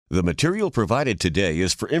The material provided today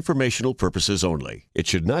is for informational purposes only. It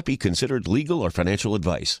should not be considered legal or financial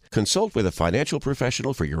advice. Consult with a financial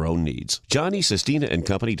professional for your own needs. Johnny Sestina and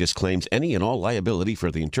Company disclaims any and all liability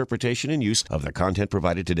for the interpretation and use of the content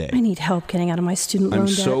provided today. I need help getting out of my student loan debt.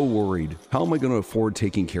 I'm so worried. How am I going to afford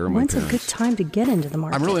taking care of my When's parents? a good time to get into the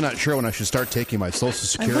market? I'm really not sure when I should start taking my Social I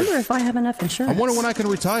Security. wonder if I have enough insurance. I wonder when I can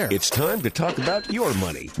retire. It's time to talk about your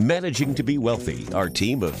money. Managing to be wealthy. Our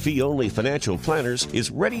team of fee-only financial planners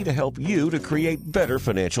is ready to help you to create better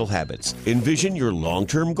financial habits. Envision your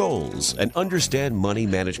long-term goals and understand money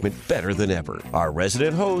management better than ever. Our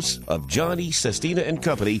resident hosts of Johnny Sestina and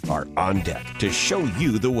Company are on deck to show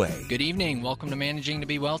you the way. Good evening. Welcome to Managing to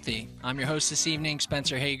be Wealthy. I'm your host this evening,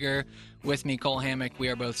 Spencer Hager. With me, Cole Hammock. We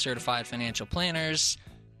are both certified financial planners.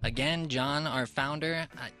 Again, John, our founder,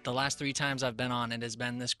 the last 3 times I've been on, it has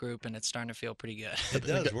been this group, and it's starting to feel pretty good. It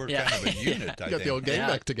does. We're kind of a unit, I Got think. the old game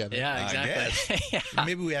back together. Yeah, exactly. Yeah.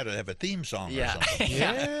 Maybe we ought to have a theme song or something.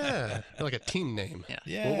 Yeah. Like a team name. Yeah.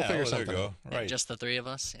 Yeah, We'll figure there something you go. out. Right. Just the 3 of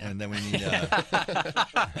us. Yeah. And then we need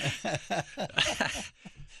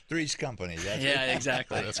Three's Company. That's Yeah, it.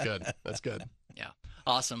 exactly. That's good. That's good. Yeah.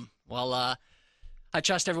 Awesome. Well, I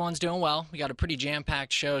trust everyone's doing well. We got a pretty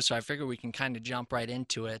jam-packed show, so I figure we can kind of jump right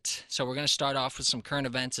into it. So we're going to start off with some current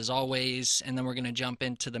events as always, and then we're going to jump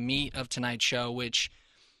into the meat of tonight's show, which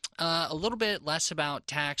a little bit less about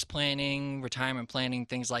tax planning, retirement planning,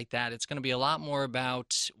 things like that. It's going to be a lot more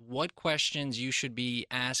about what questions you should be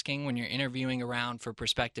asking when you're interviewing around for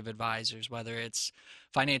prospective advisors, whether it's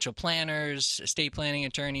financial planners, estate planning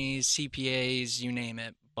attorneys, CPAs, you name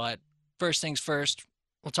it. But first things first,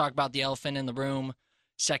 we'll talk about the elephant in the room.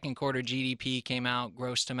 Second quarter GDP came out,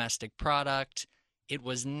 gross domestic product. It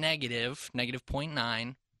was negative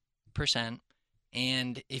 0.9%.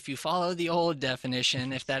 And if you follow the old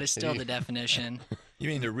definition, if that is still the definition. You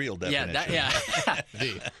mean the real definition? Yeah.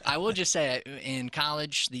 I will just say, in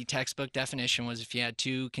college, the textbook definition was if you had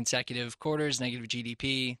 2 consecutive quarters, negative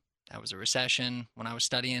GDP, that was a recession. When I was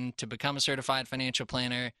studying to become a certified financial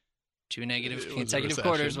planner, 2 consecutive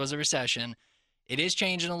quarters was a recession. It is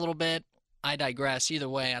changing a little bit. I digress. Either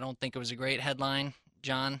way, I don't think it was a great headline.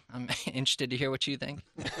 John, I'm interested to hear what you think.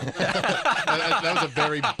 that was a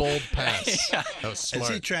very bold pass. Yeah. That was smart.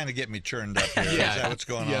 Is he trying to get me churned up here? Is that what's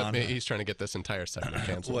going on? He's trying to get this entire segment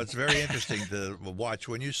canceled. Well, it's very interesting to watch.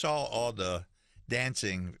 When you saw all the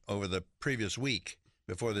dancing over the previous week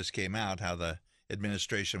before this came out, how the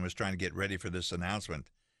administration was trying to get ready for this announcement,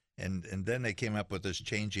 and then they came up with this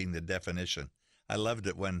changing the definition. I loved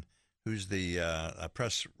it when, who's the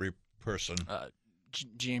press person?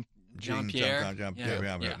 Jean-Pierre.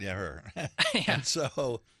 Yeah, her. Yeah. And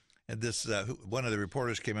so, this one of the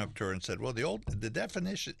reporters came up to her and said, "Well, the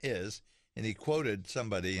definition is," and he quoted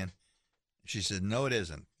somebody, and she said, "No, it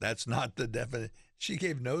isn't. That's not the definition." She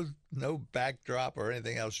gave no backdrop or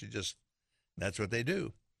anything else. That's what they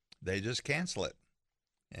do. They just cancel it,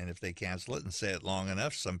 and if they cancel it and say it long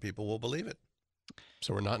enough, some people will believe it.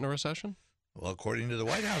 So we're not in a recession? Well, according to the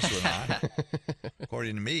White House, we're not.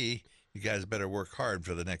 According to me, you guys better work hard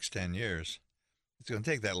for the next 10 years. It's going to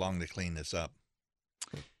take that long to clean this up.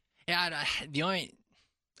 Yeah,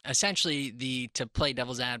 to play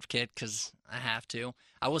devil's advocate, because I have to,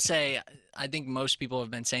 I will say I think most people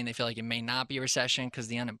have been saying they feel like it may not be a recession because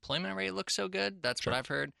the unemployment rate looks so good. That's what I've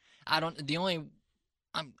heard. I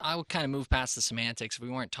would kind of move past the semantics. If we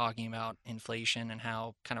weren't talking about inflation and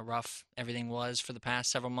how kind of rough everything was for the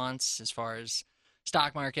past several months as far as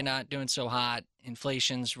stock market not doing so hot,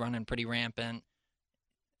 inflation's running pretty rampant.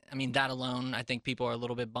 I mean, that alone, I think people are a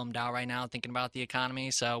little bit bummed out right now thinking about the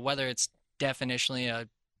economy. So whether it's definitionally a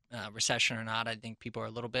recession or not, I think people are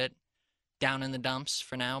a little bit down in the dumps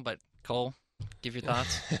for now. But Cole, give your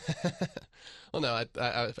thoughts. Well, no,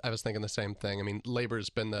 I was thinking the same thing. I mean, labor's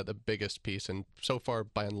been the biggest piece, and so far,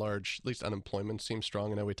 by and large, at least unemployment seems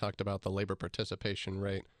strong. I know we talked about the labor participation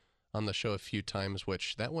rate on the show a few times,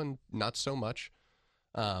 which that one, not so much.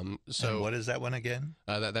 And what is that one again?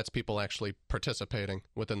 That's people actually participating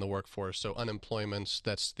within the workforce. So unemployment,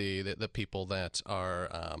 that's the people that are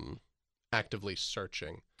actively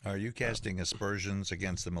searching. Are you casting aspersions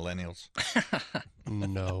against the millennials?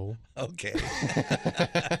 No. Okay.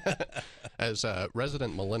 As a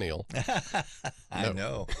resident millennial. I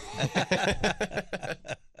know.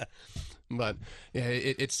 But yeah,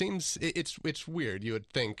 it seems it's weird. You would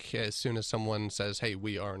think as soon as someone says, "Hey,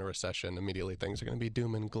 we are in a recession," immediately things are going to be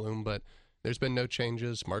doom and gloom. But there's been no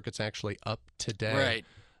changes. Market's actually up today. Right.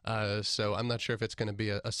 So I'm not sure if it's going to be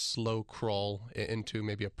a slow crawl into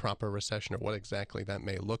maybe a proper recession or what exactly that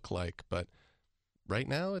may look like. But right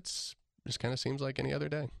now, it just kind of seems like any other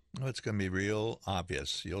day. Well, it's going to be real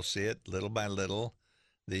obvious. You'll see it little by little.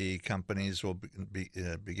 the companies will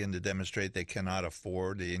begin to demonstrate they cannot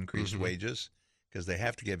afford the increased wages, because they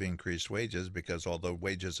have to give increased wages, because although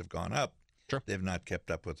wages have gone up, Sure. they've not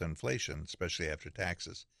kept up with inflation, especially after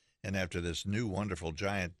taxes. And after this new wonderful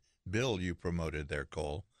giant bill you promoted there,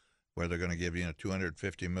 Cole, where they're going to give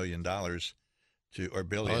 $250 million or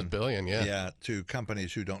billion. Oh, $1 billion, yeah. Yeah, to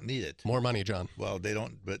companies who don't need it. More money, John. Well, they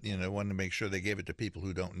don't, but wanted to make sure they gave it to people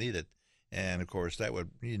who don't need it. And of course,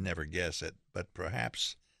 you never guess it, but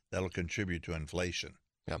perhaps that'll contribute to inflation.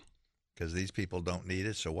 Yeah. Because these people don't need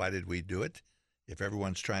it. So why did we do it? If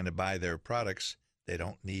everyone's trying to buy their products, they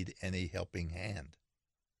don't need any helping hand.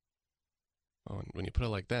 Oh, and when you put it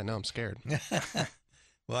like that, now I'm scared.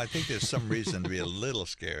 Well, I think there's some reason to be a little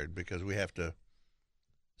scared, because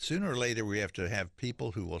sooner or later, we have to have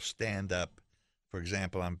people who will stand up. For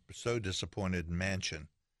example, I'm so disappointed in Manchin.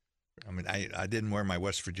 I mean, I didn't wear my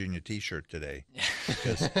West Virginia T-shirt today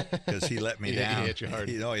because he let me down. He hit you hard.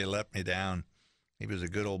 He let me down. He was a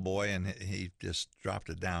good old boy, and he just dropped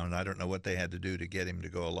it down. I don't know what they had to do to get him to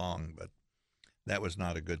go along, but that was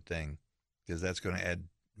not a good thing, because that's going to add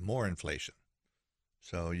more inflation.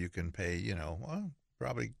 So you can pay,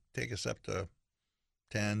 probably take us up to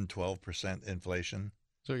 10, 12% inflation.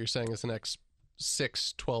 So you're saying it's the next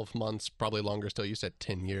 6, 12 months, probably longer still. You said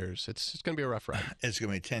 10 years. It's going to be a rough ride. It's going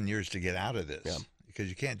to be 10 years to get out of this, Yeah. because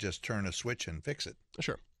you can't just turn a switch and fix it.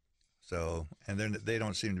 Sure. So, and they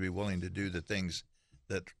don't seem to be willing to do the things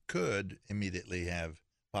that could immediately have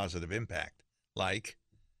positive impact, like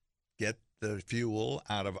get the fuel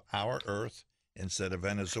out of our earth instead of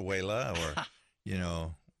Venezuela, or,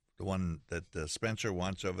 the one that Spencer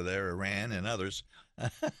wants over there, Iran and others.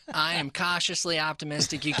 I am cautiously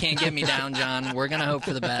optimistic. You can't get me down, John. We're going to hope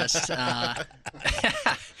for the best.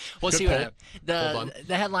 We'll Good see pull. what happens.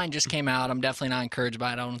 The headline just came out. I'm definitely not encouraged by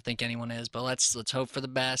it. I don't think anyone is, but let's hope for the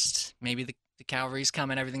best. Maybe the cavalry's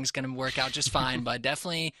coming. Everything's going to work out just fine, but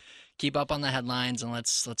definitely keep up on the headlines, and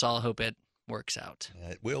let's all hope it works out.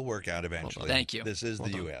 It will work out eventually. Thank you. This is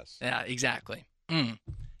the U.S. Yeah, exactly.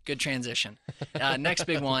 Good transition. Next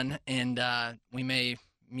big one, and we may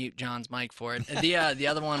mute John's mic for it. The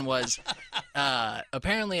other one was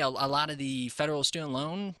apparently a lot of the federal student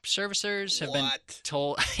loan servicers have been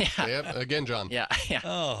told. Yeah. Yep. Again, John. Yeah.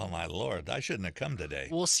 Oh, my Lord. I shouldn't have come today.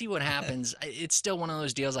 We'll see what happens. It's still one of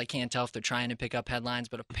those deals I can't tell if they're trying to pick up headlines,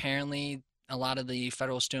 but apparently a lot of the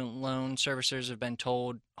federal student loan servicers have been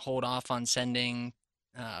told hold off on sending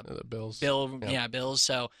The bills. bills.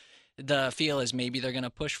 So the feel is maybe they're going to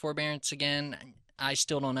push forbearance again. I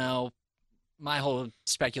still don't know. My whole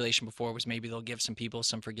speculation before was maybe they'll give some people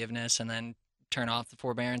some forgiveness and then turn off the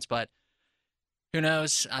forbearance, but who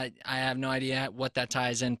knows? I have no idea what that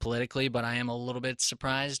ties in politically, but I am a little bit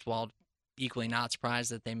surprised, while equally not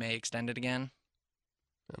surprised that they may extend it again.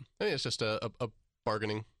 Yeah. I think it's just a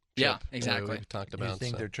bargaining Yeah, chip, exactly. we talked You about.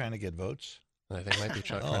 think so. they're trying to get votes? I think might be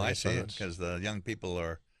trying Oh, to I get see. votes. Because the young people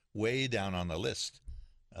are way down on the list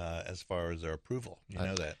as far as their approval. You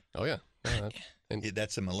know that. Oh, yeah.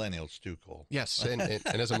 That's the millennials too, Cole. Yes, and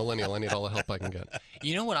as a millennial, I need all the help I can get.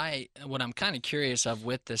 You know what I'm kind of curious of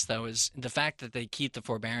with this, though, is the fact that they keep the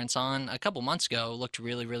forbearance on. A couple months ago, looked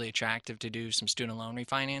really, really attractive to do some student loan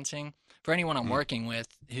refinancing. For anyone I'm working with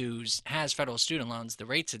who has federal student loans, the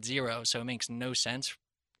rate's at 0, so it makes no sense.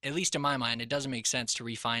 At least in my mind, it doesn't make sense to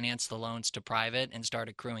refinance the loans to private and start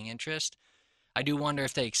accruing interest. I do wonder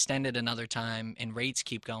if they extend it another time and rates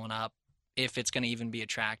keep going up, if it's going to even be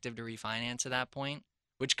attractive to refinance at that point,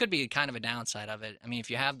 which could be kind of a downside of it. I mean, if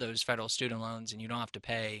you have those federal student loans and you don't have to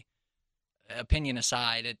pay, opinion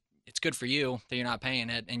aside, it's good for you that you're not paying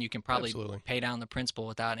it, and you can probably Absolutely. pay down the principal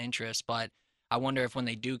without interest. But I wonder if when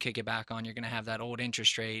they do kick it back on, you're going to have that old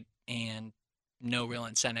interest rate and no real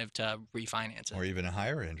incentive to refinance it. Or even a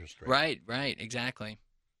higher interest rate. Right, exactly.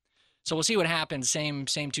 So we'll see what happens. Same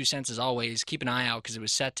 2 cents as always. Keep an eye out because it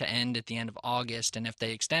was set to end at the end of August, and if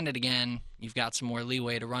they extend it again, you've got some more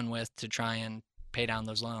leeway to run with to try and pay down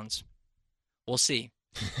those loans. We'll see.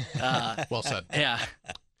 Well said. Yeah.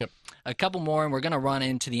 Yep. A couple more, and we're going to run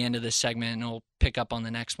into the end of this segment, and we'll pick up on the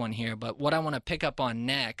next one here. But what I want to pick up on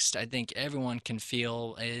next, I think everyone can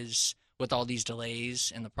feel, is with all these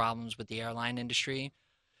delays and the problems with the airline industry.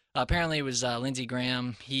 Apparently, it was Lindsey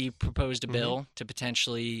Graham. He proposed a bill to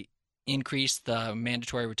potentially increase the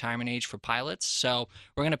mandatory retirement age for pilots. So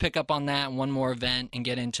we're going to pick up on that, one more event, and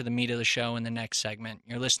get into the meat of the show in the next segment.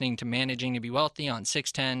 You're listening to Managing to Be Wealthy on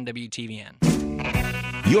 610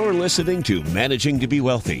 WTVN. You're listening to Managing to Be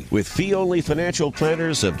Wealthy with fee-only financial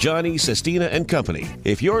planners of Johnny, Sestina, and Company.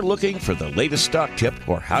 If you're looking for the latest stock tip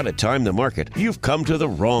or how to time the market, you've come to the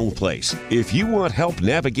wrong place. If you want help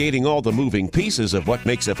navigating all the moving pieces of what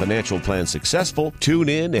makes a financial plan successful, tune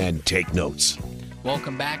in and take notes.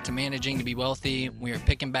 Welcome back to Managing to Be Wealthy. We are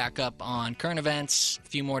picking back up on current events, a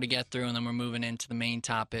few more to get through, and then we're moving into the main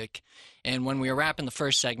topic. And when we were wrapping the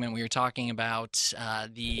first segment, we were talking about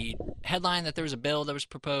the headline that there was a bill that was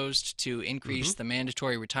proposed to increase the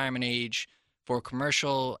mandatory retirement age for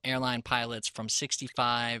commercial airline pilots from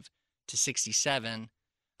 65 to 67.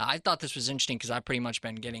 I thought this was interesting because I've pretty much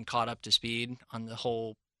been getting caught up to speed on the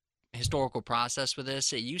whole historical process with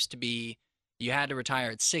this. It used to be you had to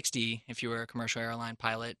retire at 60 if you were a commercial airline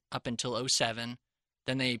pilot up until 07.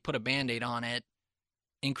 Then they put a Band-Aid on it,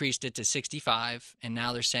 increased it to 65, and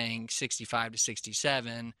now they're saying 65 to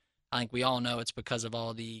 67. I think we all know it's because of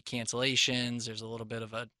all the cancellations. There's a little bit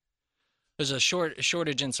of a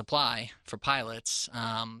shortage in supply for pilots.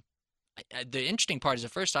 The interesting part is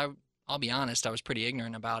at first, I'll be honest, I was pretty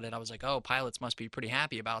ignorant about it. I was like, oh, pilots must be pretty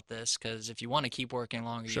happy about this because if you want to keep working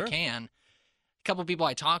longer, you can. A couple of people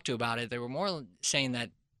I talked to about it, they were more saying that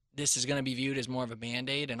this is going to be viewed as more of a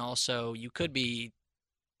Band-Aid, and also you could be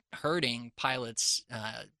hurting pilots'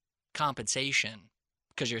 compensation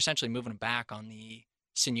because you're essentially moving them back on the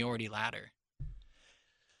seniority ladder.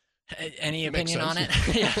 Any opinion on it?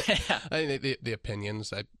 Yeah. I mean, the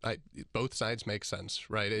opinions, both sides make sense,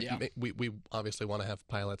 right? We obviously want to have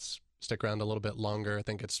pilots stick around a little bit longer. I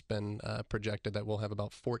think it's been projected that we'll have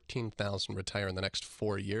about 14,000 retire in the next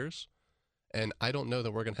 4 years. And I don't know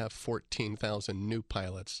that we're going to have 14,000 new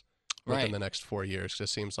pilots within the next 4 years. It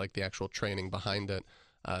just seems like the actual training behind it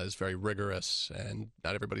is very rigorous, and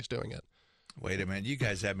not everybody's doing it. Wait a minute. You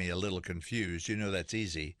guys have me a little confused. You know that's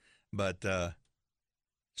easy. But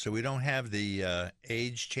so we don't have the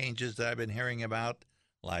age changes that I've been hearing about,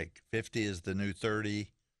 like 50 is the new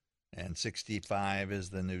 30 and 65 is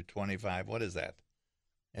the new 25. What is that?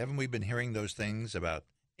 Haven't we been hearing those things about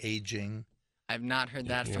aging? I've not heard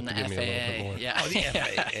that from the FAA. Yeah. Oh, the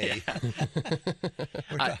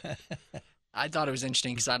FAA. I thought it was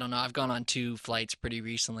interesting because I don't know. I've gone on 2 flights pretty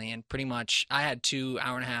recently, and pretty much I had 2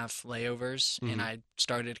 hour-and-a-half layovers, and I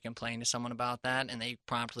started to complain to someone about that, and they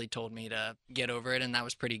promptly told me to get over it, and that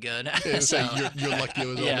was pretty good. So you're lucky it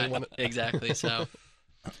was only one. Exactly. So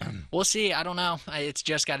we'll see. I don't know. It's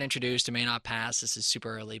just got introduced. It may not pass. This is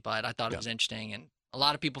super early, but I thought it was interesting, and a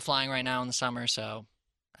lot of people flying right now in the summer, so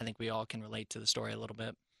I think we all can relate to the story a little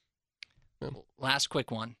bit. Last quick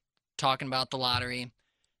one. Talking about the lottery.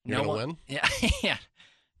 You're going to win? Yeah.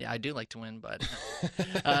 Yeah, I do like to win, but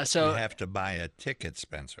so you have to buy a ticket,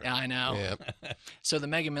 Spencer. Yeah, I know. Yeah. So the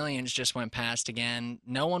Mega Millions just went past again.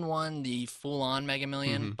 No one won the full-on Mega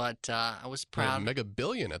Million, but I was proud. Mega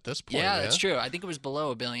Billion at this point. Yeah, that's true. I think it was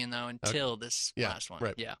below $1 billion though until this last one.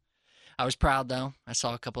 Right. Yeah. I was proud though. I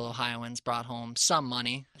saw a couple of Ohioans brought home some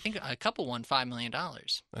money. I think a couple won $5 million.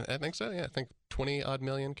 I think so. Yeah, I think 20-odd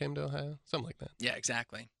million came to Ohio, something like that. Yeah,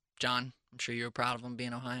 exactly. John, I'm sure you were proud of them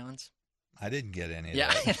being Ohioans. I didn't get any of that.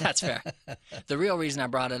 Yeah, that. that's fair. The real reason I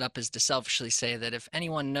brought it up is to selfishly say that if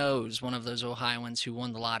anyone knows one of those Ohioans who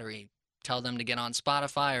won the lottery, tell them to get on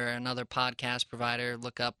Spotify or another podcast provider,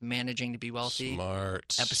 look up Managing to Be Wealthy.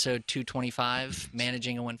 Smart. Episode 225,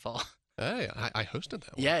 Managing a Windfall. Hey, I hosted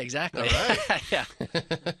that one. Yeah, exactly. All right. Yeah.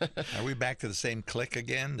 Are we back to the same clique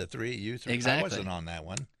again, the three? You three? Exactly. I wasn't on that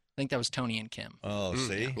one. I think that was Tony and Kim. Oh,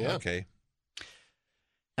 see? Yeah. Okay.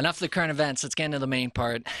 Enough of the current events. Let's get into the main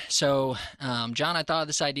part. So, John, I thought of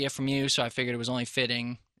this idea from you, so I figured it was only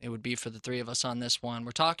fitting it would be for the three of us on this one.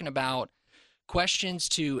 We're talking about questions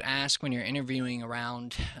to ask when you're interviewing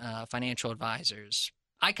around financial advisors.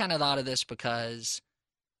 I kind of thought of this because,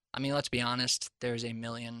 I mean, let's be honest, there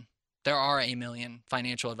are a million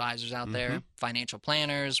financial advisors out there, financial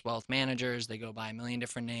planners, wealth managers. They go by a million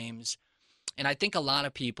different names. And I think a lot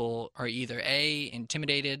of people are either A,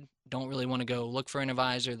 intimidated, don't really want to go look for an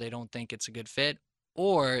advisor, they don't think it's a good fit,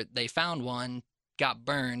 or they found one, got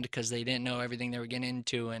burned because they didn't know everything they were getting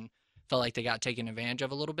into and felt like they got taken advantage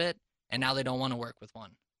of a little bit, and now they don't want to work with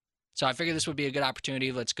one. So I figured this would be a good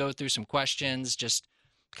opportunity. Let's go through some questions, just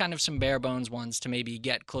kind of some bare bones ones to maybe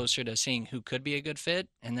get closer to seeing who could be a good fit,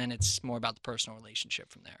 and then it's more about the personal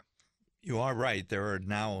relationship from there. You are right. There are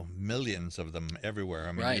now millions of them everywhere.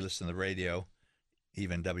 I mean, you listen to the radio,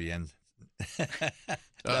 even WTV.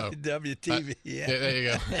 Yeah, there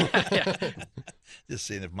you go. Just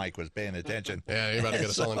seeing if Mike was paying attention. Yeah, you're about to get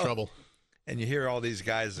us all in trouble. And you hear all these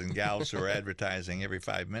guys and gals who are advertising every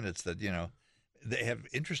 5 minutes that, you know, they have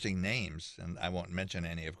interesting names, and I won't mention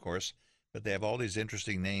any, of course, but they have all these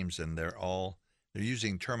interesting names, and they're all they're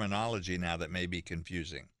using terminology now that may be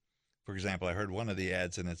confusing. For example, I heard one of the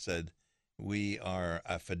ads and it said, "We are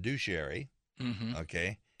a fiduciary." Mm-hmm.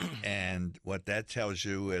 Okay. And what that tells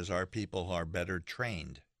you is our people are better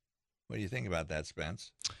trained. What do you think about that,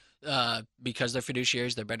 Spence? Because they're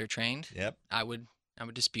fiduciaries, they're better trained. Yep. I would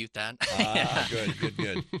dispute that.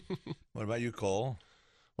 Good. What about you, Cole?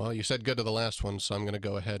 Well, you said good to the last one, so I'm going to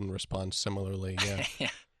go ahead and respond similarly. Yeah. Yeah.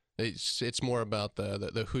 It's more about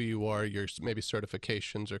the who you are, your maybe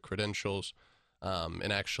certifications or credentials,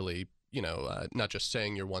 and actually, not just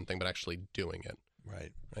saying you're one thing, but actually doing it.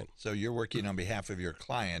 Right. Right. So you're working on behalf of your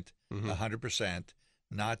client 100%,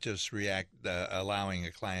 not just allowing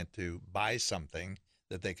a client to buy something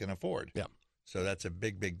that they can afford. Yeah. So that's a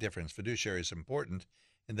big difference. Fiduciary is important.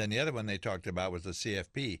 And then the other one they talked about was the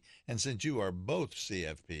CFP. And since you are both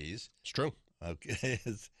CFPs, It's true. okay,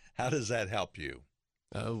 how does that help you?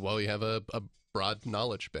 Well, you have a broad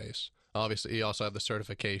knowledge base. Obviously, you also have the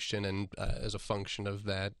certification, and as a function of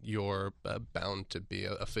that, you're bound to be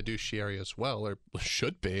a fiduciary as well, or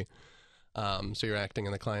should be. So you're acting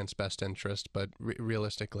in the client's best interest, but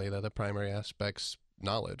realistically, the primary aspect's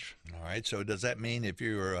knowledge. All right. So does that mean if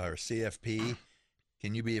you're a CFP,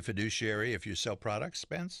 can you be a fiduciary if you sell products,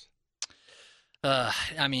 Spence?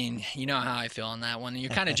 I mean, you know how I feel on that one. You're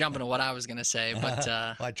kind of jumping to what I was going to say, but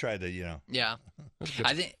Well, I tried to, yeah.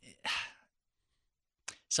 I think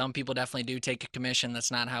some people definitely do take a commission. That's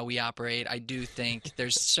not how we operate. I do think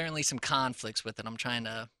there's certainly some conflicts with it. I'm trying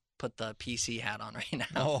to put the PC hat on right now.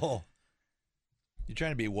 Oh, you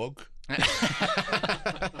trying to be woke?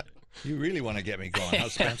 You really want to get me going, huh,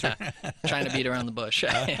 Spencer? Trying to beat around the bush.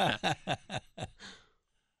 Yeah.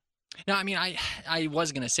 No, I mean, I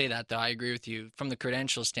was going to say that, though. I agree with you. From the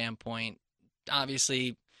credential standpoint,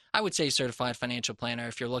 obviously, I would say certified financial planner,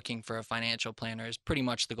 if you're looking for a financial planner, is pretty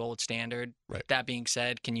much the gold standard. Right. That being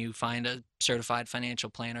said, can you find a certified financial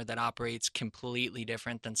planner that operates completely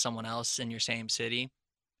different than someone else in your same city?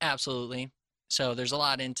 Absolutely. So there's a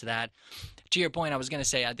lot into that. To your point, I was going to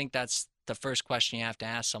say, I think that's the first question you have to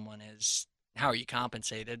ask someone is, how are you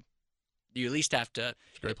compensated? You at least have to.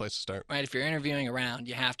 It's a great place to start. Right. If you're interviewing around,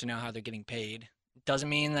 you have to know how they're getting paid. Doesn't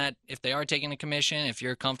mean that if they are taking a commission, if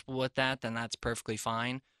you're comfortable with that, then that's perfectly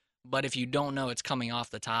fine. But if you don't know it's coming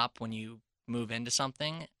off the top when you move into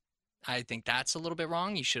something, I think that's a little bit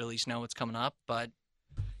wrong. You should at least know what's coming up. But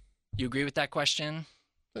you agree with that question?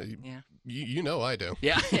 Yeah. You know I do.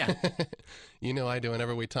 Yeah. You know I do.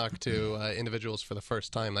 Whenever we talk to individuals for the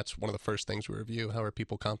first time, that's one of the first things we review. How are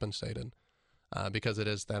people compensated? Because it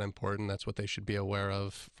is that important. That's what they should be aware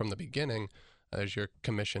of from the beginning. There's your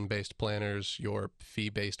commission-based planners, your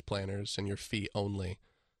fee-based planners, and your fee-only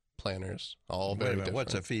planners. All very different.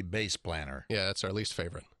 What's a fee-based planner? Yeah, that's our least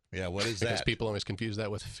favorite. Yeah, what is Because that? people always confuse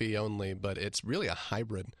that with fee-only, but it's really a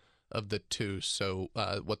hybrid of the two. So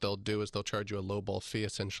what they'll do is they'll charge you a lowball fee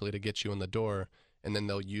essentially to get you in the door, and then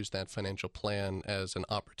they'll use that financial plan as an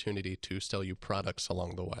opportunity to sell you products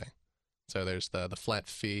along the way. So there's the flat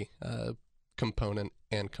fee component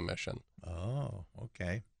and commission. Oh,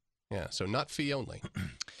 okay. Yeah, so not fee only.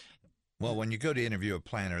 Well, when you go to interview a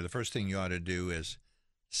planner, the first thing you ought to do is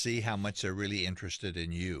see how much they're really interested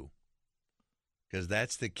in you, because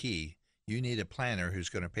that's the key. You need a planner who's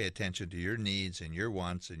going to pay attention to your needs and your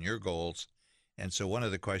wants and your goals. And so one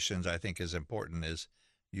of the questions I think is important is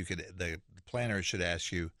the planner should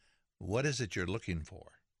ask you, what is it you're looking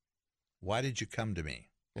for? Why did you come to me?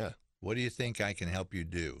 Yeah. What do you think I can help you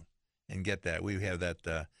do? And get that. We have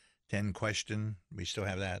that 10 question. We still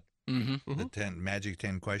have that. Mm-hmm. The magic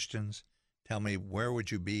 10 questions. Tell me, where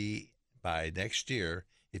would you be by next year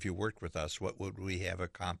if you worked with us? What would we have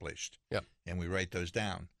accomplished? Yep. And we write those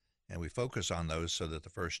down. And we focus on those so that the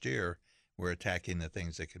first year we're attacking the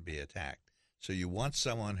things that could be attacked. So you want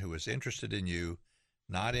someone who is interested in you,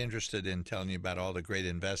 not interested in telling you about all the great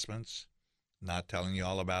investments, not telling you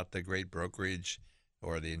all about the great brokerage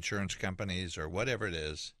or the insurance companies or whatever it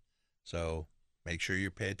is. So make sure you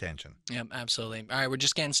pay attention. Yep, absolutely. All right, we're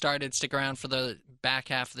just getting started. Stick around for the back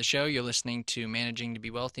half of the show. You're listening to Managing to Be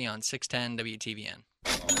Wealthy on 610 WTVN.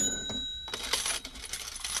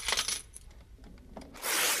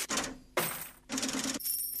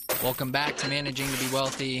 Welcome back to Managing to Be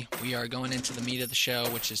Wealthy. We are going into the meat of the show,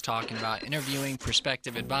 which is talking about interviewing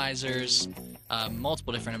prospective advisors,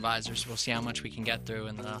 multiple different advisors. We'll see how much we can get through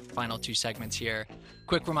in the final two segments here.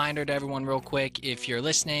 Quick reminder to everyone real quick, if you're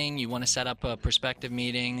listening, you want to set up a prospective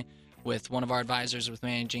meeting with one of our advisors with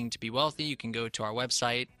Managing to Be Wealthy, you can go to our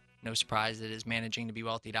website. No surprise, it is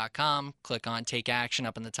managingtobewealthy.com. Click on Take Action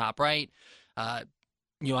up in the top right.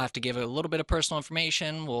 You'll have to give a little bit of personal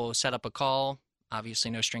information. We'll set up a call.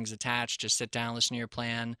 Obviously, no strings attached. Just sit down, listen to your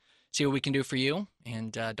plan, see what we can do for you,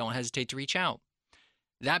 and don't hesitate to reach out.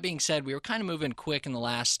 That being said, we were kind of moving quick in the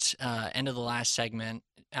last end of the last segment.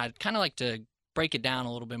 I'd kind of like to break it down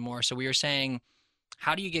a little bit more. So we were saying,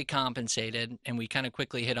 how do you get compensated? And we kind of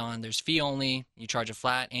quickly hit on there's fee only. You charge a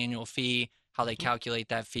flat annual fee. How they calculate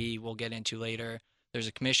that fee, we'll get into later. There's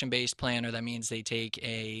a commission-based planner. That means they take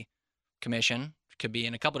a commission. It could be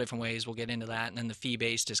in a couple different ways. We'll get into that. And then the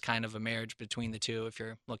fee-based is kind of a marriage between the two. If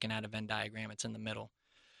you're looking at a Venn diagram, it's in the middle.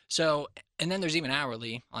 So, and then there's even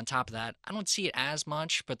hourly on top of that. I don't see it as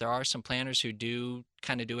much, but there are some planners who do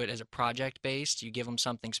kind of do it as a project-based. You give them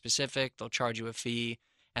something specific, they'll charge you a fee,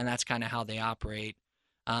 and that's kind of how they operate.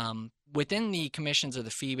 Within the commissions of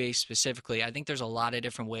the fee-based specifically, I think there's a lot of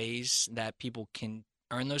different ways that people can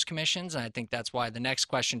earn those commissions, and I think that's why the next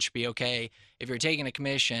question should be, okay, if you're taking a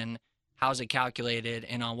commission, how's it calculated,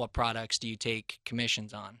 and on what products do you take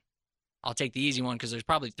commissions on? I'll take the easy one because there's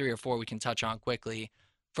probably 3 or 4 we can touch on quickly.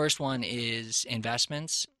 First one is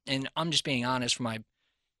investments, and I'm just being honest from my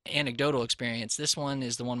anecdotal experience. This one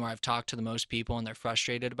is the one where I've talked to the most people, and they're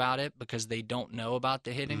frustrated about it because they don't know about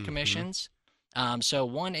the hidden commissions. So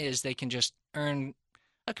one is they can just earn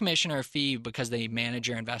a commission or a fee because they manage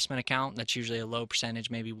your investment account. That's usually a low percentage,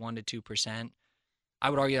 maybe 1% to 2%. I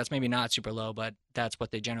would argue that's maybe not super low, but that's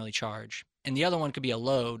what they generally charge. And the other one could be a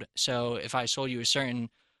load. So if I sold you a certain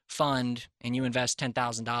fund and you invest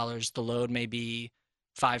 $10,000, the load may be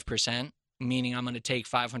 5%, meaning I'm going to take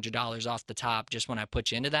 $500 off the top just when I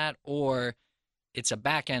put you into that, or it's a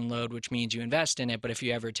back-end load, which means you invest in it, but if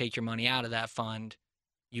you ever take your money out of that fund,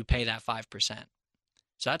 you pay that 5%.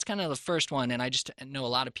 So that's kind of the first one, and I just know a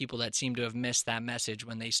lot of people that seem to have missed that message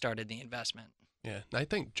when they started the investment. Yeah, I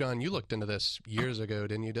think, John, you looked into this years ago,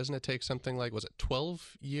 didn't you? Doesn't it take something like, was it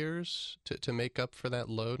 12 years to make up for that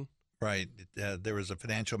load? Right. There was a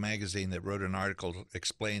financial magazine that wrote an article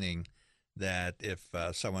explaining that if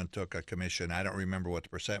someone took a commission, I don't remember what the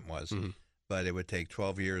percent was, but it would take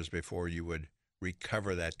 12 years before you would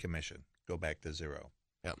recover that commission, go back to zero.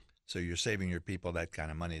 Yeah. So you're saving your people that kind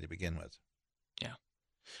of money to begin with. Yeah.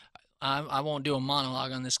 I won't do a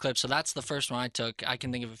monologue on this clip, so that's the first one I took. I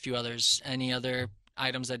can think of a few others. Any other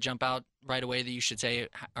items that jump out right away that you should say,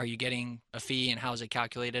 are you getting a fee and how is it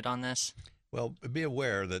calculated on this? Well, be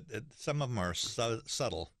aware that some of them are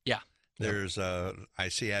subtle. Yeah. There's, I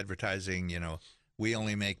see advertising, we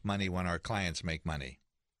only make money when our clients make money.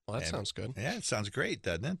 Well, that sounds good. Yeah, it sounds great,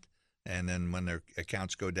 doesn't it? And then when their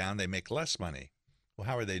accounts go down, they make less money. Well,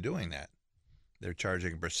 how are they doing that? They're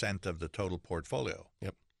charging a percent of the total portfolio.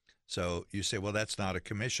 Yep. So you say, well, that's not a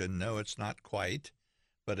commission. No, it's not quite,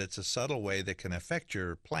 but it's a subtle way that can affect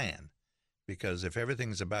your plan. Because if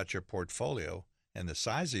everything's about your portfolio and the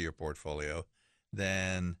size of your portfolio,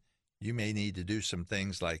 then you may need to do some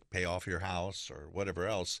things like pay off your house or whatever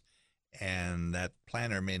else, and that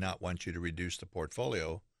planner may not want you to reduce the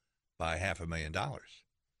portfolio by $500,000.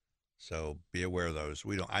 So be aware of those.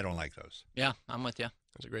 I don't like those. Yeah, I'm with you.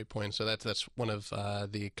 That's a great point. So that's one of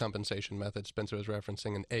the compensation methods Spencer was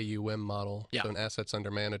referencing, an AUM model, yeah. So an assets under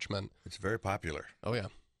management. It's very popular. Oh, yeah.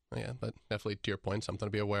 But definitely to your point, something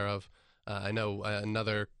to be aware of. I know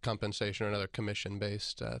another compensation or another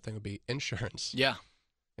commission-based thing would be insurance. Yeah.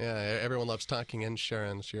 Yeah, everyone loves talking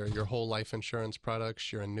insurance, your whole life insurance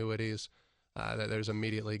products, your annuities. There's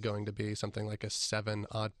immediately going to be something like a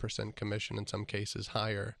 7% commission, in some cases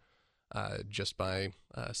higher, just by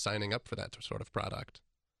signing up for that sort of product.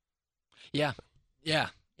 Yeah.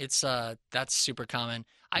 It's that's super common.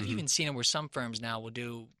 I've even seen it where some firms now will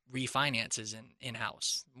do refinances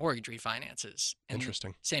in-house, mortgage refinances. And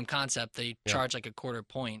Interesting. Same concept. They charge like a quarter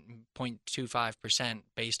point, 0.25%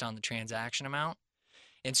 based on the transaction amount.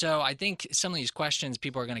 And so I think some of these questions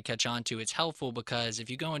people are going to catch on to. It's helpful because if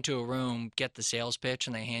you go into a room, get the sales pitch,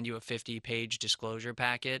 and they hand you a 50-page disclosure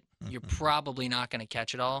packet, you're probably not going to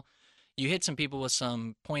catch it all. You hit some people with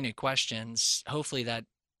some pointed questions, hopefully that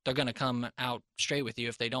they're going to come out straight with you.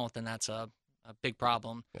 If they don't, then that's a big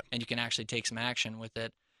problem, and you can actually take some action with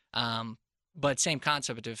it. But same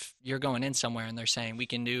concept, if you're going in somewhere and they're saying, we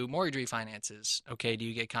can do mortgage refinances, okay, do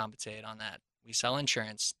you get compensated on that? We sell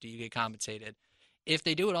insurance, do you get compensated? If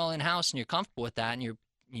they do it all in-house and you're comfortable with that and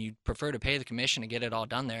you prefer to pay the commission to get it all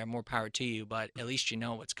done there, more power to you, but at least you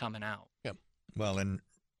know what's coming out. Yeah. Well,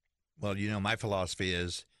 my philosophy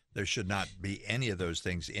is there should not be any of those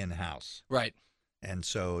things in-house. Right. And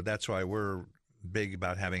so that's why we're big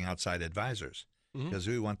about having outside advisors, because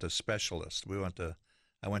we want the specialist.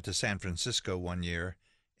 I went to San Francisco one year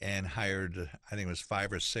and hired, I think it was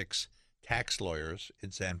 5 or 6 tax lawyers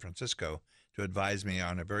in San Francisco to advise me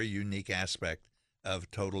on a very unique aspect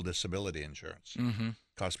of total disability insurance.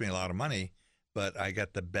 Cost me a lot of money, but I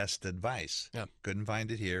got the best advice. Yeah. Couldn't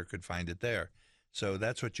find it here, could find it there. So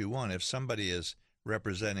that's what you want. If somebody is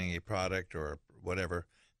representing a product or whatever,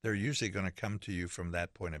 they're usually going to come to you from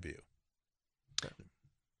that point of view.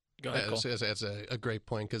 Go ahead, Cole. That's a great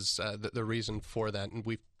point, because the reason for that, and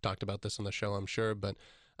we've talked about this on the show, I'm sure, but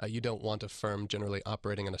you don't want a firm generally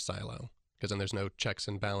operating in a silo, because then there's no checks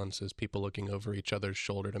and balances, people looking over each other's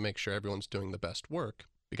shoulder to make sure everyone's doing the best work,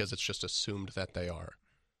 because it's just assumed that they are.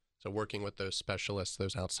 So working with those specialists,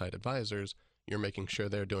 those outside advisors, you're making sure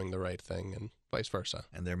they're doing the right thing, and vice versa.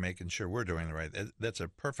 And they're making sure we're doing the right. That's a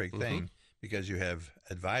perfect thing, because you have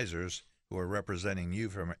advisors who are representing you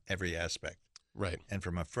from every aspect. Right. And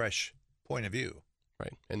from a fresh point of view.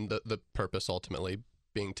 Right. And the purpose ultimately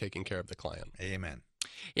being taking care of the client. Amen.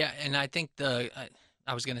 Yeah, and I think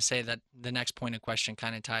I was going to say that the next point of question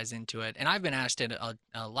kind of ties into it. And I've been asked it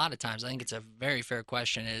a lot of times. I think it's a very fair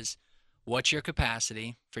question is, what's your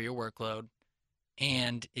capacity for your workload?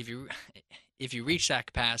 And if you reach that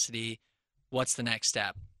capacity, what's the next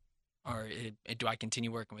step? Or do I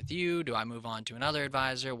continue working with you? Do I move on to another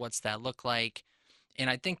advisor? What's that look like? And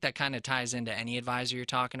I think that kind of ties into any advisor you're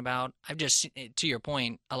talking about. I've just, to your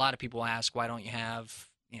point, a lot of people ask, why don't you have,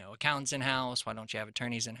 accountants in-house? Why don't you have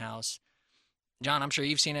attorneys in-house? John, I'm sure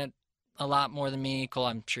you've seen it a lot more than me. Cole,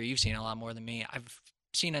 I'm sure you've seen it a lot more than me. I've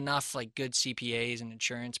seen enough good CPAs and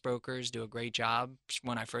insurance brokers do a great job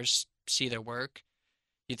when I first see their work.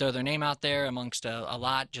 You throw their name out there amongst a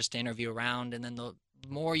lot just to interview around, and then the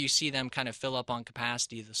more you see them kind of fill up on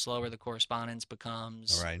capacity, the slower the correspondence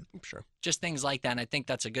becomes. All right. Sure. Just things like that. And I think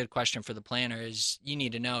that's a good question for the planner is you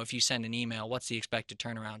need to know if you send an email, what's the expected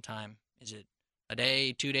turnaround time? Is it a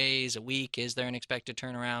day, 2 days, a week? Is there an expected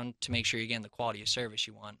turnaround to make sure you're getting the quality of service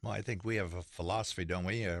you want? Well, I think we have a philosophy, don't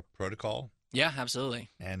we? A protocol? Yeah, absolutely.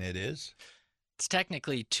 And it is? It's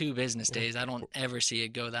technically 2 business days. I don't ever see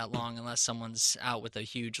it go that long unless someone's out with a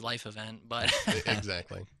huge life event. But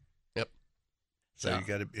Exactly. Yep. So you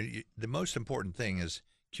got to. The most important thing is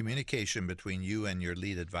communication between you and your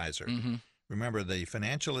lead advisor. Mm-hmm. Remember, the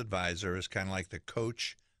financial advisor is kind of like the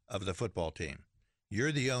coach of the football team.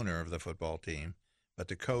 You're the owner of the football team, but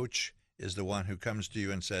the coach is the one who comes to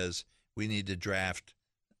you and says, we need to draft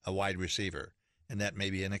a wide receiver, and that may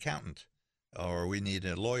be an accountant, or we need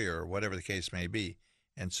a lawyer, or whatever the case may be.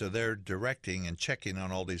 And so they're directing and checking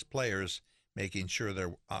on all these players, making sure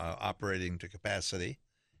they're operating to capacity,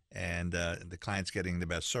 and the client's getting the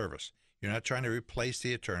best service. You're not trying to replace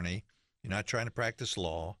the attorney. You're not trying to practice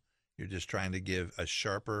law. You're just trying to give a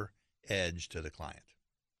sharper edge to the client.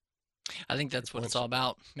 I think that's what it's all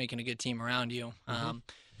about, making a good team around you.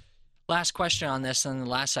 Last question on this, and the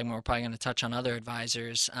last segment we're probably going to touch on other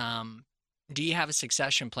advisors. Do you have a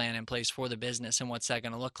succession plan in place for the business, and what's that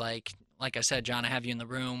going to look like? Like I said, John, I have you in the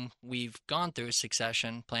room. We've gone through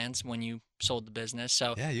succession plans when you sold the business.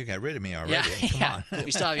 So yeah, you got rid of me already. Yeah, Come on.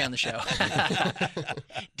 We still have you on the show.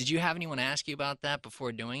 Did you have anyone ask you about that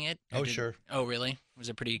before doing it? Sure. Oh, really? Was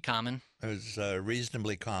it pretty common? It was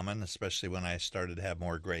reasonably common, especially when I started to have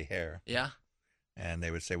more gray hair. Yeah. And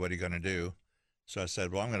they would say, what are you going to do? So I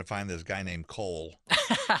said, well, I'm going to find this guy named Cole,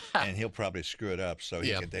 and he'll probably screw it up so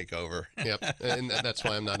he can take over. Yep, and that's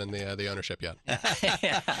why I'm not in the ownership yet.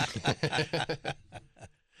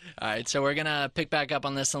 All right, so we're going to pick back up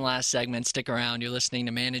on this in the last segment. Stick around. You're listening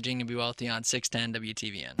to Managing to Be Wealthy on 610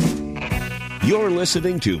 WTVN. You're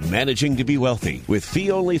listening to Managing to Be Wealthy with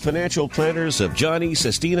fee-only financial planners of Johnny,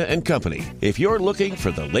 Sestina, and Company. If you're looking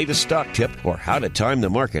for the latest stock tip or how to time the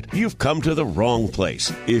market, you've come to the wrong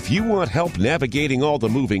place. If you want help navigating all the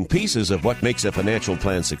moving pieces of what makes a financial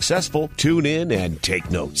plan successful, tune in and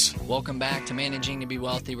take notes. Welcome back to Managing to Be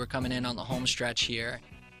Wealthy. We're coming in on the home stretch here.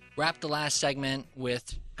 Wrapped the last segment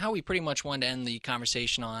with how we pretty much wanted to end the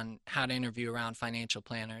conversation on how to interview around financial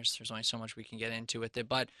planners. There's only so much we can get into with it.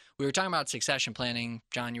 But we were talking about succession planning.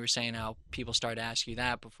 John, you were saying how people started to ask you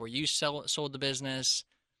that before you sold the business.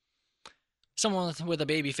 Someone with a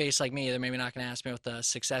baby face like me, they're maybe not going to ask me what the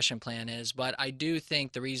succession plan is. But I do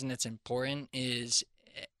think the reason it's important is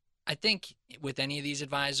I think with any of these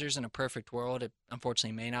advisors in a perfect world, it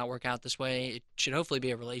unfortunately may not work out this way. It should hopefully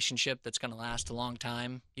be a relationship that's going to last a long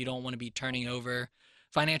time. You don't want to be turning over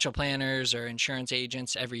financial planners or insurance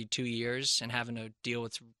agents every 2 years and having to deal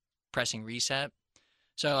with pressing reset.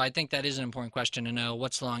 So I think that is an important question to know.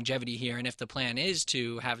 What's the longevity here? And if the plan is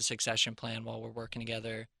to have a succession plan while we're working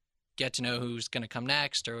together, get to know who's going to come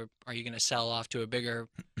next, or are you going to sell off to a bigger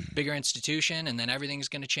institution and then everything's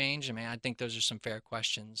going to change? I mean, I think those are some fair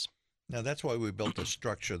questions. Now, that's why we built the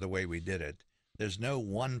structure the way we did it. There's no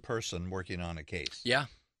one person working on a case. Yeah.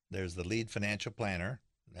 There's the lead financial planner,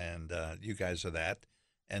 and you guys are that.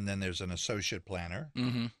 and then there's an associate planner,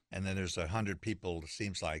 Mm-hmm. and then there's 100 people, it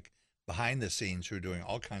seems like, behind the scenes who are doing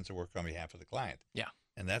all kinds of work on behalf of the client. Yeah.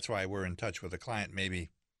 And that's why we're in touch with the client maybe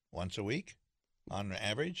once a week on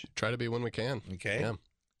average. Try to be when we can. Okay. Yeah.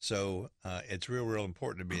 So it's real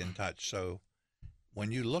important to be in touch. So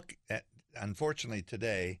when you look at, unfortunately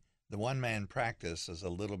today, the one-man practice is a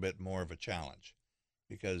little bit more of a challenge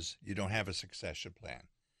because you don't have a succession plan.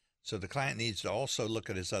 So the client needs to also look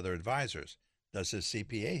at his other advisors. Does his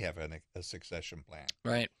CPA have a succession plan?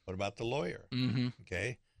 Right. What about the lawyer? Mm-hmm.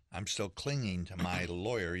 Okay. I'm still clinging to my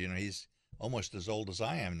lawyer. You know, he's almost as old as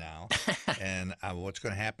I am now. And what's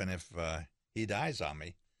going to happen if he dies on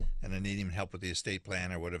me and I need him help with the estate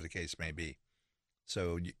plan or whatever the case may be?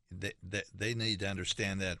 So they need to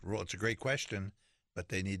understand that rule. It's a great question, but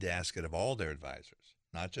they need to ask it of all their advisors,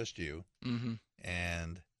 not just you. Mm-hmm.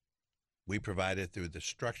 And we provide it through the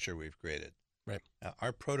structure we've created. Right.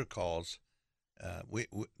 Our protocols,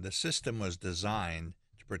 the system was designed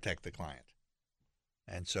to protect the client.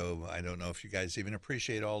 And so I don't know if you guys even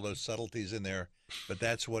appreciate all those subtleties in there, but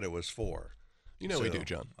that's what it was for. You know we do,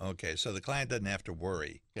 John. Okay, so the client doesn't have to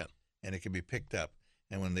worry. Yeah. And it can be picked up.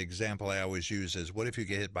 And when the example I always use is, what if you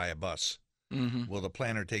get hit by a bus? Mm-hmm. Will the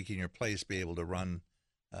planner taking your place be able to run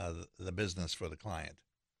the business for the client?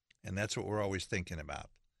 And that's what we're always thinking about.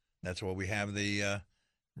 That's why we have the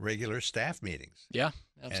regular staff meetings. Yeah,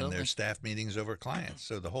 absolutely. And there's staff meetings over clients.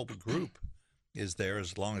 So the whole group is there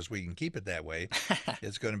as long as we can keep it that way.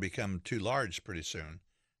 It's going to become too large pretty soon.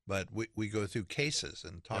 But we go through cases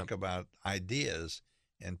and talk about ideas,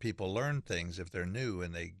 and people learn things if they're new,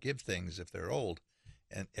 and they give things if they're old,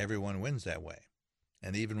 and everyone wins that way.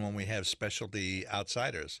 And even when we have specialty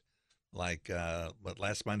outsiders, like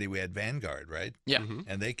last Monday we had Vanguard, right? Yeah. Mm-hmm.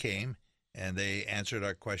 And they came and they answered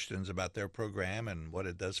our questions about their program and what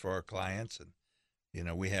it does for our clients. And, you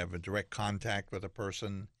know, we have a direct contact with a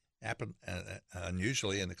person,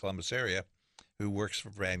 unusually in the Columbus area, who works for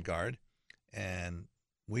Vanguard. And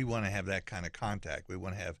we want to have that kind of contact. We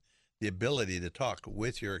want to have the ability to talk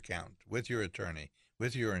with your accountant, with your attorney,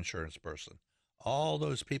 with your insurance person. All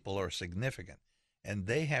those people are significant, and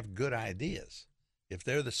they have good ideas. If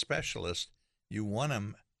they're the specialist, you want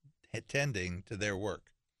them attending to their work.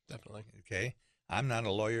 Definitely. Okay? I'm not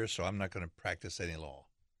a lawyer, so I'm not going to practice any law.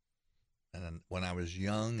 And then when I was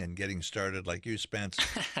young and getting started like you, Spence,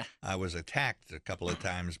 I was attacked a couple of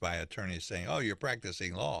times by attorneys saying, "Oh, you're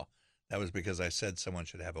practicing law." That was because I said someone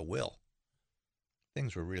should have a will.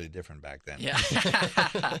 Things were really different back then. Yeah.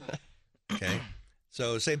 Okay?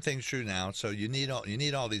 So same thing's true now. So you need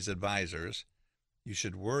all these advisors. You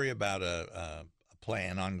should worry about a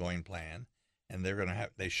plan, ongoing plan, and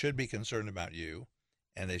they should be concerned about you,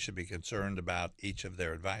 and they should be concerned about each of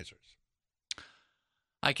their advisors.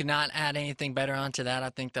 I could not add anything better onto that.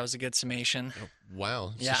 I think that was a good summation. Oh,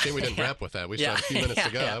 wow. It's Yeah. a shame we didn't wrap with that. We started a few minutes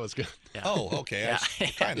ago. That was good. Yeah. Oh, okay. I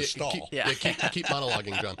was trying to stall. Keep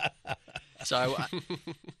monologuing, John. So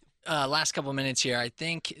last couple of minutes here, I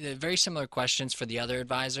think very similar questions for the other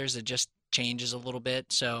advisors. It just changes a little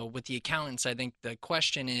bit. So with the accountants, I think the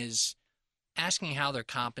question is asking how they're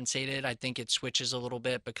compensated. I think it switches a little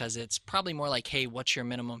bit because it's probably more like, hey, what's your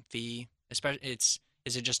minimum fee?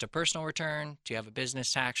 Is it just a personal return? Do you have a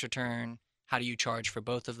business tax return? How do you charge for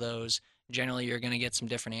both of those? Generally, you're going to get some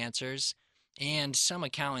different answers. And some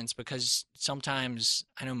accountants, because sometimes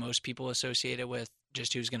I know most people associate it with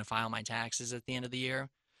just who's going to file my taxes at the end of the year.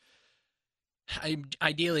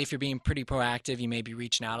 Ideally, if you're being pretty proactive, you may be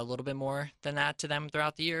reaching out a little bit more than that to them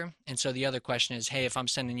throughout the year. And so the other question is, hey, if I'm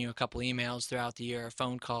sending you a couple emails throughout the year,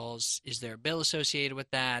 phone calls, is there a bill associated with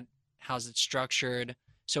that? How's it structured?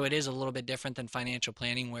 So it is a little bit different than financial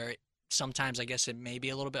planning, where sometimes I guess it may be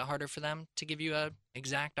a little bit harder for them to give you a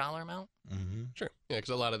exact dollar amount. Mm-hmm. Sure. Yeah,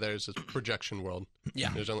 because a lot of theirs is projection world.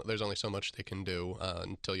 Yeah. There's only so much they can do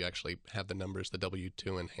until you actually have the numbers, the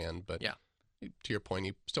W-2 in hand. But yeah. To your point,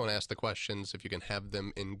 you still want to ask the questions if you can have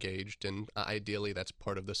them engaged, and ideally that's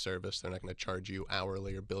part of the service. They're not going to charge you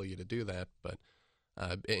hourly or bill you to do that, but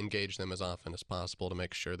engage them as often as possible to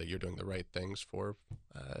make sure that you're doing the right things for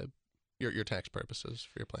your tax purposes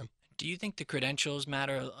for your plan. Do you think the credentials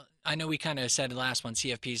matter? I know we kind of said last one,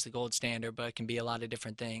 CFP is the gold standard, but it can be a lot of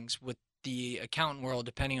different things. With the accountant world,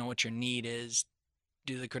 depending on what your need is,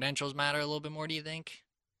 do the credentials matter a little bit more, do you think?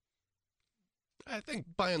 I think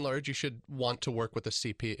by and large you should want to work with a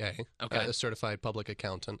CPA, Okay. A certified public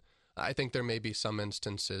accountant. I think there may be some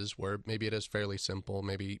instances where maybe it is fairly simple,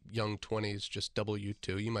 maybe young 20s, just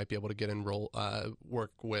W-2. You might be able to get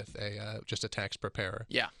work with just a tax preparer.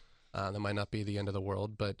 Yeah. That might not be the end of the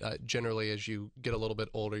world, but generally as you get a little bit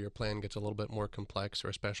older, your plan gets a little bit more complex, or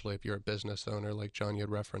especially if you're a business owner like John you had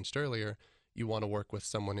referenced earlier, you want to work with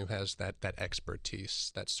someone who has that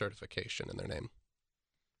expertise, that certification in their name.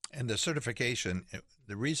 And the certification,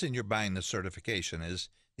 the reason you're buying the certification is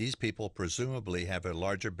these people presumably have a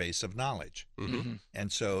larger base of knowledge. Mm-hmm.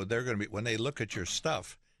 And so they're going to be, when they look at your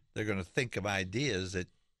stuff, they're going to think of ideas that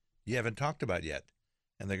you haven't talked about yet.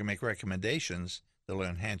 And they're going to make recommendations that'll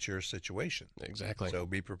enhance your situation. Exactly. So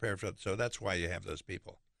be prepared for that. So that's why you have those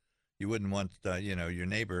people. You wouldn't want, your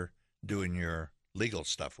neighbor doing your legal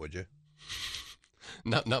stuff, would you?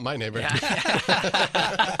 Not my neighbor.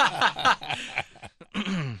 Yeah.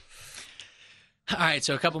 All right,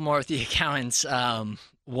 so a couple more with the accountants.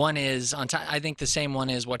 One is I think the same one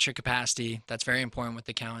is what's your capacity. That's very important with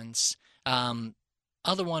accountants.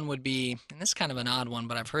 Other one would be, and this is kind of an odd one,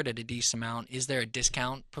 but I've heard it a decent amount. Is there a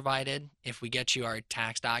discount provided if we get you our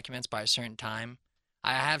tax documents by a certain time?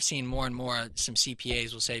 I have seen more and more some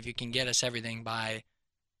CPAs will say if you can get us everything by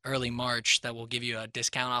early March, that will give you a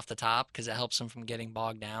discount off the top because it helps them from getting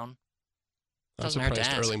bogged down. I'm Doesn't hurt to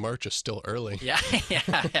surprised ask. early March is still early. Yeah.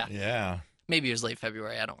 Yeah. Maybe it was late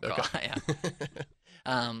February. I don't recall. Okay.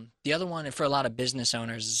 Yeah. The other one, for a lot of business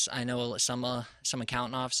owners, is I know some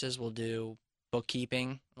accountant offices will do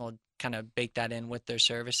bookkeeping. Will kind of bake that in with their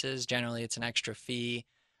services. Generally, it's an extra fee.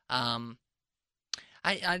 I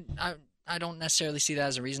don't necessarily see that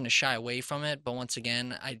as a reason to shy away from it. But once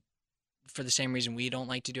again, for the same reason we don't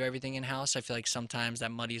like to do everything in-house, I feel like sometimes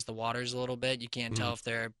that muddies the waters a little bit. You can't tell if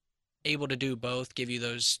they're able to do both, give you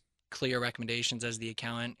those clear recommendations as the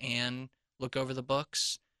accountant and look over the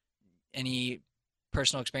books. Any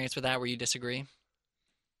personal experience with that where you disagree?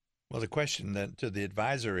 Well, the question then to the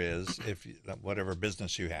advisor is, if whatever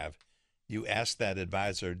business you have, you ask that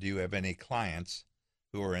advisor, do you have any clients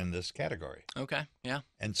who are in this category? Okay, yeah.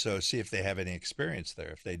 And so see if they have any experience there.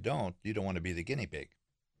 If they don't, you don't want to be the guinea pig.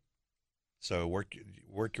 So work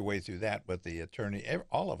your way through that with the attorney,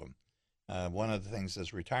 all of them. One of the things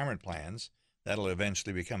is retirement plans. That'll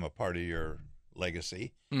eventually become a part of your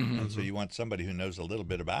legacy. Mm-hmm. And so you want somebody who knows a little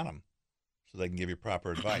bit about them so they can give you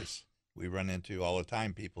proper advice. We run into all the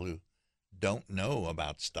time people who don't know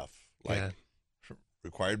about stuff like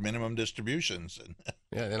required minimum distributions.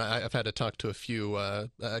 Yeah, and I've had to talk to a few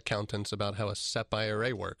accountants about how a SEP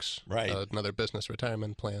IRA works. Right. Another business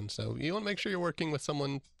retirement plan. So you want to make sure you're working with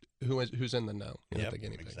someone who's in the know. Yep, the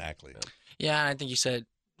guinea pig. exactly. Yeah,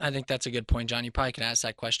 I think that's a good point, John. You probably could ask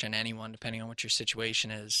that question to anyone, depending on what your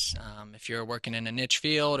situation is. If you're working in a niche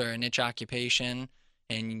field or a niche occupation,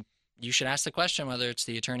 and you should ask the question whether it's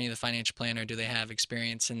the attorney, the financial planner, do they have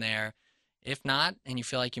experience in there? If not, and you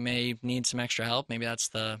feel like you may need some extra help, maybe that's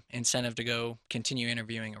the incentive to go continue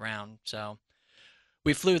interviewing around. So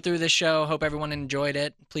we flew through this show. Hope everyone enjoyed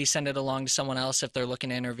it. Please send it along to someone else if they're looking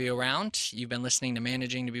to interview around. You've been listening to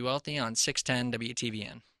Managing to Be Wealthy on 610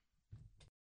 WTVN.